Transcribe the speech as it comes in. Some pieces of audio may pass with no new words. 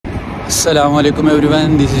अस्सलाम वालेकुम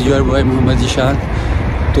everyone, this is your boy Mohammad Zeeshan.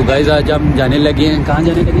 तो गाइस आज हम जाने लगे हैं, कहाँ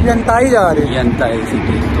जाने लगे? यंताई जा रहे हैं, यंताई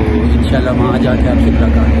सिटी। तो इंशाल्लाह वहाँ जाके आपसे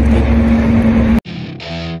मुलाकात करते हैं।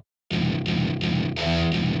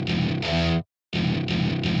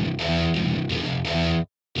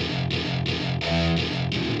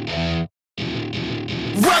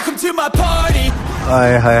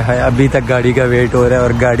 हाय हाय हाय, अभी तक गाड़ी का वेट हो रहा है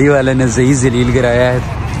और गाड़ी वाले ने सही जलील कराया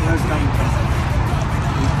है।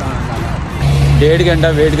 1.5 घंटा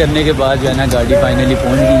वेट करने के बाद जो है ना गाड़ी फाइनली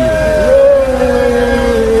पहुंच गई है।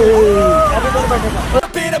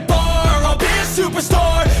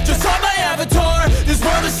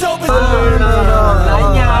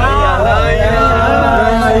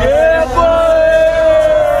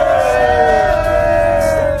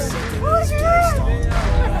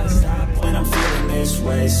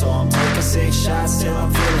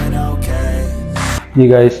 जी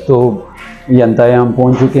गाइस, तो यंताई हम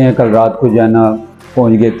पहुंच चुके हैं। कल रात को जाना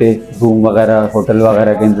पहुंच गए थे, रूम वगैरह होटल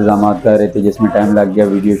वगैरह के इंतजाम कर रहे थे, जिसमें टाइम लग गया,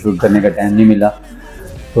 वीडियो शूट करने का टाइम नहीं मिला।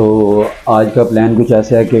 तो आज का प्लान कुछ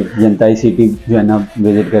ऐसा है कि यंताई सिटी जो है ना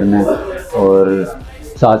विज़िट करना है और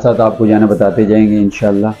साथ साथ आपको जो है ना बताते जाएंगे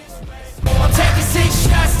इंशाल्लाह।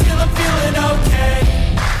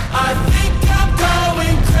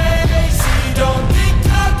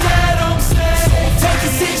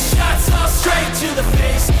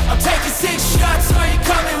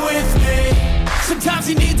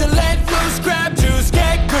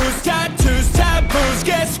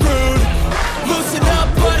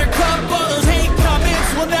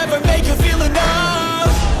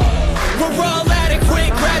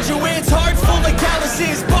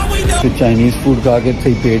 तो चाइनीज़ फूड खा के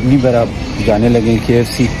सही पेट नहीं भरा, जाने लगे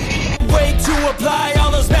KFC।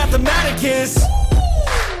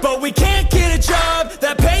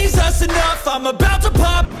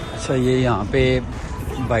 अच्छा, ये यहाँ पे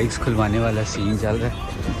बाइक्स खुलवाने वाला सीन चल रहा है।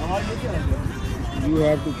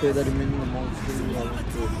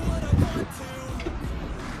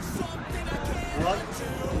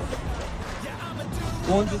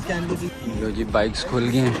 लो जी, बाइक्स खुल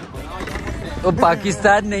गए हैं। वो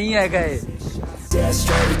पाकिस्तान नहीं है गए।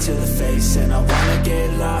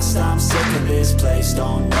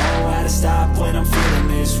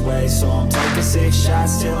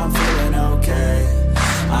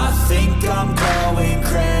 I think I'm going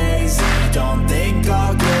crazy, don't think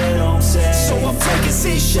I'll get home safe. So I'm taking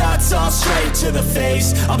 6 shots all straight to the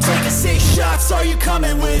face. I'm taking 6 shots, are you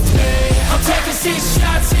coming with me? I'm taking 6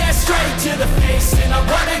 shots, yeah, straight to the face. And I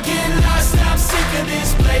wanna get lost, I'm sick of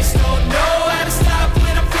this place. Don't know how to stop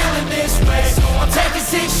when I'm feeling this way. So I'm taking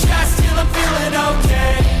 6 shots till I'm feeling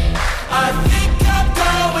okay. I think I'm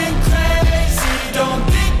going crazy, don't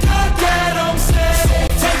think I'll get home safe. So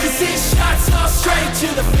I'm taking 6 shots all straight to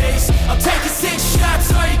the face. I'm taking 6 shots,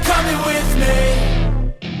 are you coming with me?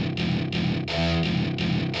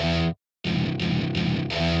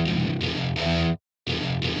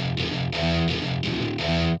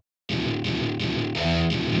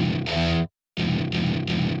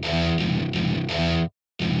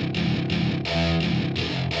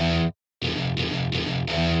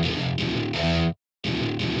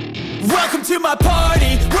 Welcome to my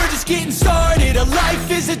party, we're just getting started. A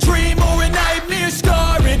life is a dream or a nightmare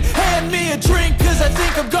scarring. Hand me a drink cause I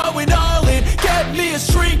think I'm going all in. Get me a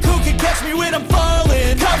shrink who can catch me when I'm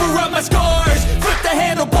falling. Cover up my scars, flip the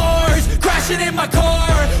handlebars, crashing in my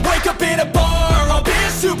car, wake up in a bar. I'll be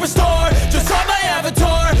a superstar, just on my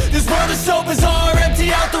avatar. This world is so bizarre,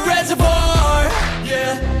 empty out the reservoir.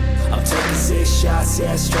 Yeah, I'm taking 6 shots,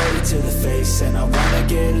 yeah, straight to the face. And I wanna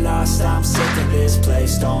get lost, I'm sick of this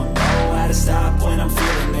place. Don't know how to stop when I'm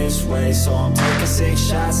feeling this way. So I'm taking 6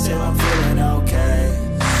 shots till I'm feeling okay.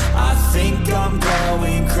 I think I'm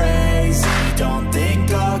going crazy, don't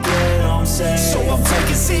think I'll get home safe. So I'm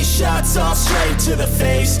taking 6 shots all straight to the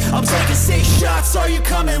face. I'm taking 6 shots, are you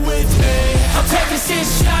coming with me? I'm taking 6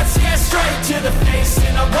 shots, yeah, straight to the face.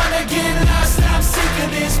 And I wanna get lost, I'm sick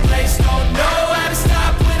of this place. Don't know how to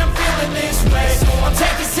stop when I'm feeling this way. So I'm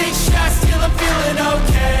taking 6 shots till I'm feeling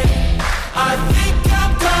okay. I think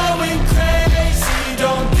I'm going crazy,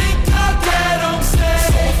 don't think I'll get home safe.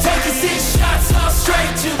 So I'm taking 6 shots all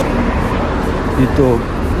straight to the... ये तो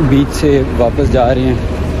बीच से वापस जा रहे हैं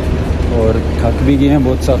और थक भी गए हैं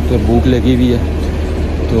बहुत सख्त और भूख लगी भी है,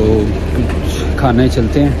 तो कुछ खाना ही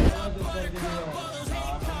चलते हैं।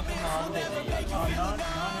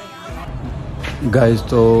 गाइस,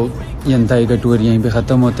 तो यंताई का टूर यहीं पे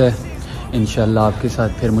ख़त्म होता है। इंशाल्लाह आपके साथ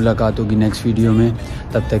फिर मुलाकात होगी नेक्स्ट वीडियो में।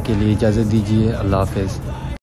 तब तक के लिए इजाज़त दीजिए। अल्लाह हाफ़िज़।